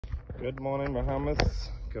Good morning, Bahamas.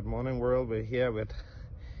 Good morning, world. We're here with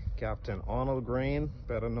Captain Arnold Green,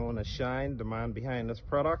 better known as Shine, the man behind this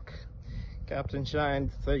product. Captain Shine,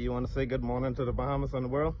 you want to say good morning to the Bahamas and the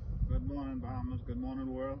world? Good morning, Bahamas. Good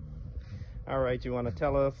morning, world. All right, you want to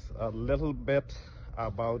tell us a little bit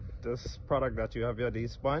about this product that you have here, the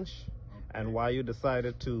sponge, and why you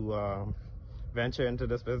decided to venture into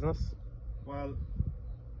this business? Well,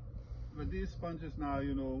 with these sponges now,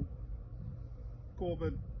 you know,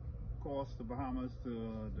 COVID caused the Bahamas,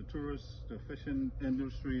 the tourists, the fishing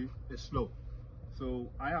industry is slow. So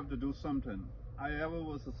I have to do something. I ever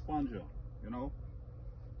was a sponger, you know.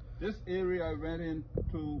 This area I went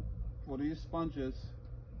into for these sponges,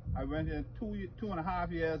 I went in two and a half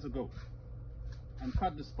years ago and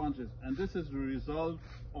cut the sponges. And this is the result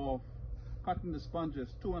of cutting the sponges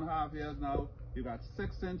 2.5 years now. You got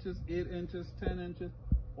 6 inches, 8 inches, 10 inches.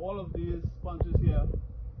 All of these sponges here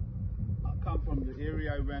come from the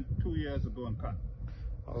area I went 2 years ago and cut.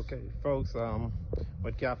 Okay, folks,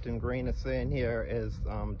 what Captain Green is saying here is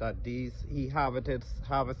that he harvested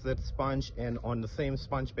sponge on the same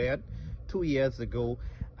sponge bed 2 years ago,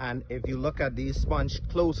 and if you look at these sponge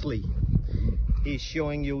closely, he's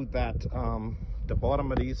showing you that the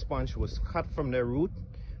bottom of these sponge was cut from their root,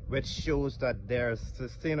 which shows that there's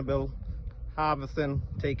sustainable harvesting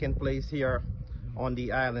taking place here on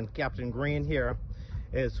the island. Captain Green here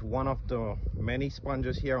is one of the many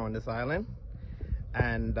sponges here on this island,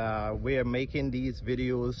 and we are making these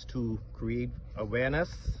videos to create awareness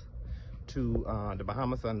to the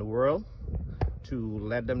Bahamas and the world, to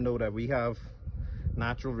let them know that we have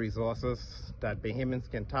natural resources that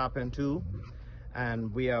Bahamians can tap into,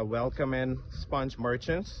 and we are welcoming sponge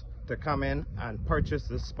merchants to come in and purchase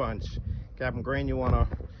this sponge. Captain Green, you want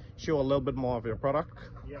to show a little bit more of your product?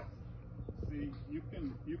 Yeah. See, you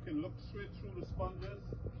can look straight through the sponges,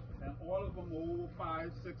 and all of them are over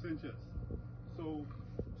 5-6 inches. So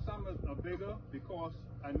some are bigger because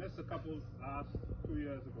I missed a couple last 2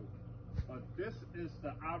 years ago. But this is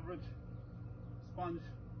the average sponge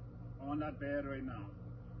on that bed right now.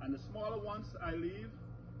 And the smaller ones I leave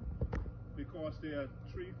because they are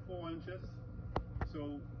 3-4 inches.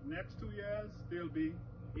 So next 2 years they'll be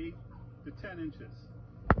 8 to 10 inches.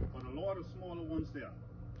 But a lot of smaller ones there.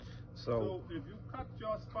 So if you cut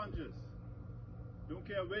your sponges, don't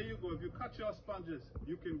care where you go, if you cut your sponges,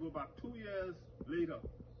 you can go back 2 years later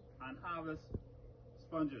and harvest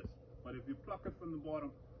sponges. But if you pluck it from the bottom,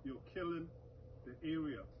 you're killing the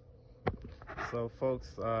area. So folks,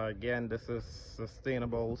 again, this is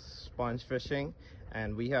sustainable sponge fishing,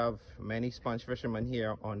 and we have many sponge fishermen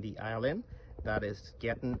here on the island that is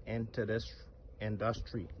getting into this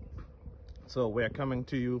industry. So we're coming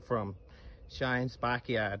to you from Shine's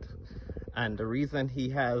backyard, and the reason he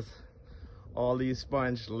has all these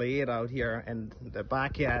sponge laid out here in the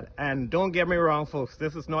backyard, and don't get me wrong folks,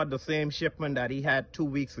 this is not the same shipment that he had 2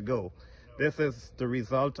 weeks ago. This is the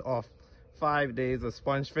result of 5 days of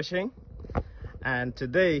sponge fishing, and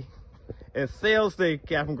today is sales day,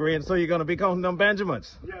 Captain Green, so you're going to be counting them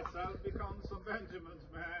Benjamins. Yes, I'll be counting some Benjamins,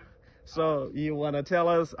 man. So you want to tell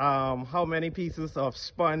us how many pieces of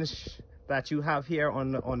sponge that you have here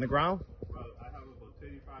on the ground? Well, I have about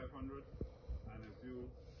 3,500, and if you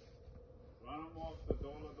run them off the $1.50,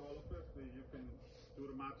 you can do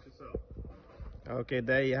the math yourself. Okay,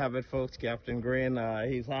 there you have it, folks. Captain Green,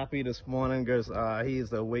 he's happy this morning because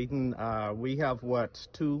he's waiting. We have what,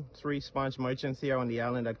 2-3 sponge merchants here on the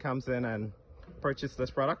island that comes in and purchase this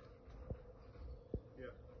product. Yeah,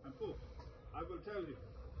 and folks, I will tell you,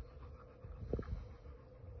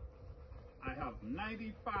 I have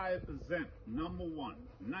 95% number one,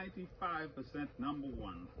 95% number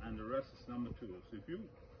one, and the rest is number two. So if you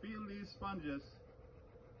feel these sponges,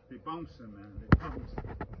 they bouncing, man, they bouncing.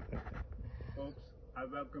 Folks, I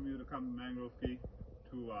welcome you to come to Mangrove Key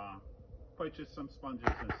to purchase some sponges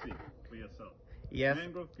and see for yourself. Yes.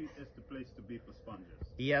 Mangrove Key is the place to be for sponges.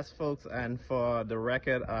 Yes, folks, and for the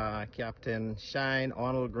record, Captain Shine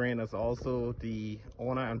Arnold Green is also the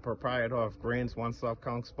owner and proprietor of Green's One Stop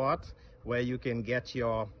Conch Spot, where you can get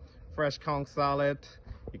your fresh conch salad,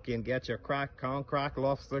 you can get your cracked conch, cracked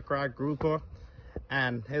lobster, cracked grouper,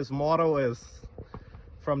 and his motto is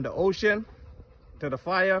from the ocean to the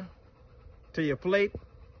fire to your plate.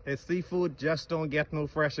 His seafood just don't get no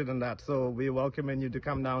fresher than that. So we're welcoming you to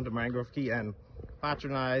come down to Mangrove Key and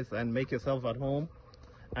patronize and make yourself at home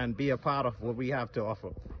and be a part of what we have to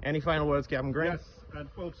offer. Any final words, Captain Green? Yes,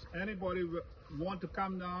 and folks, anybody want to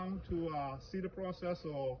come down to see the process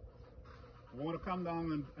or want to come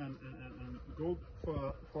down and go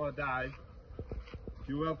for a dive,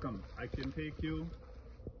 you're welcome. I can take you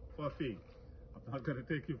for a fee. I'm not going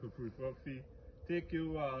to take you for free, for a fee. take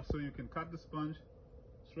you, so you can cut the sponge,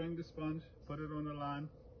 string the sponge, put it on the line,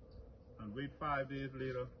 and wait 5 days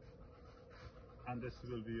later, and this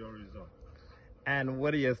will be your result. And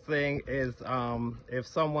what you're saying is, if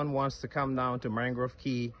someone wants to come down to Mangrove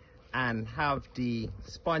Key and have the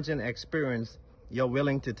sponging experience, you're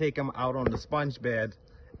willing to take them out on the sponge bed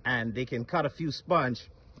and they can cut a few sponge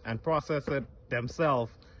and process it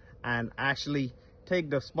themselves and actually take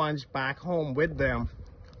the sponge back home with them,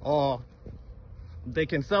 or they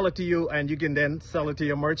can sell it to you and you can then sell it to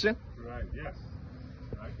your merchant? Right, yes.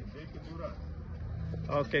 They can do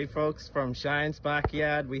that. Okay, folks, from Shine's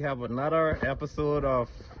Backyard, we have another episode of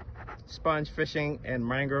sponge fishing in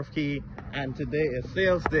Mangrove Key, and today is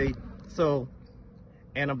sales day, so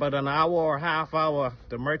in about an hour or half hour,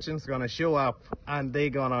 the merchant's gonna show up and they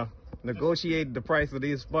gonna negotiate the price of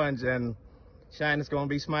these sponge, and Shine is gonna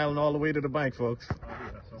be smiling all the way to the bank, folks.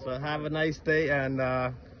 So have a nice day,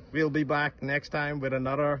 and we'll be back next time with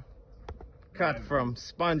another cut from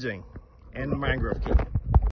sponging in Mangrove Key.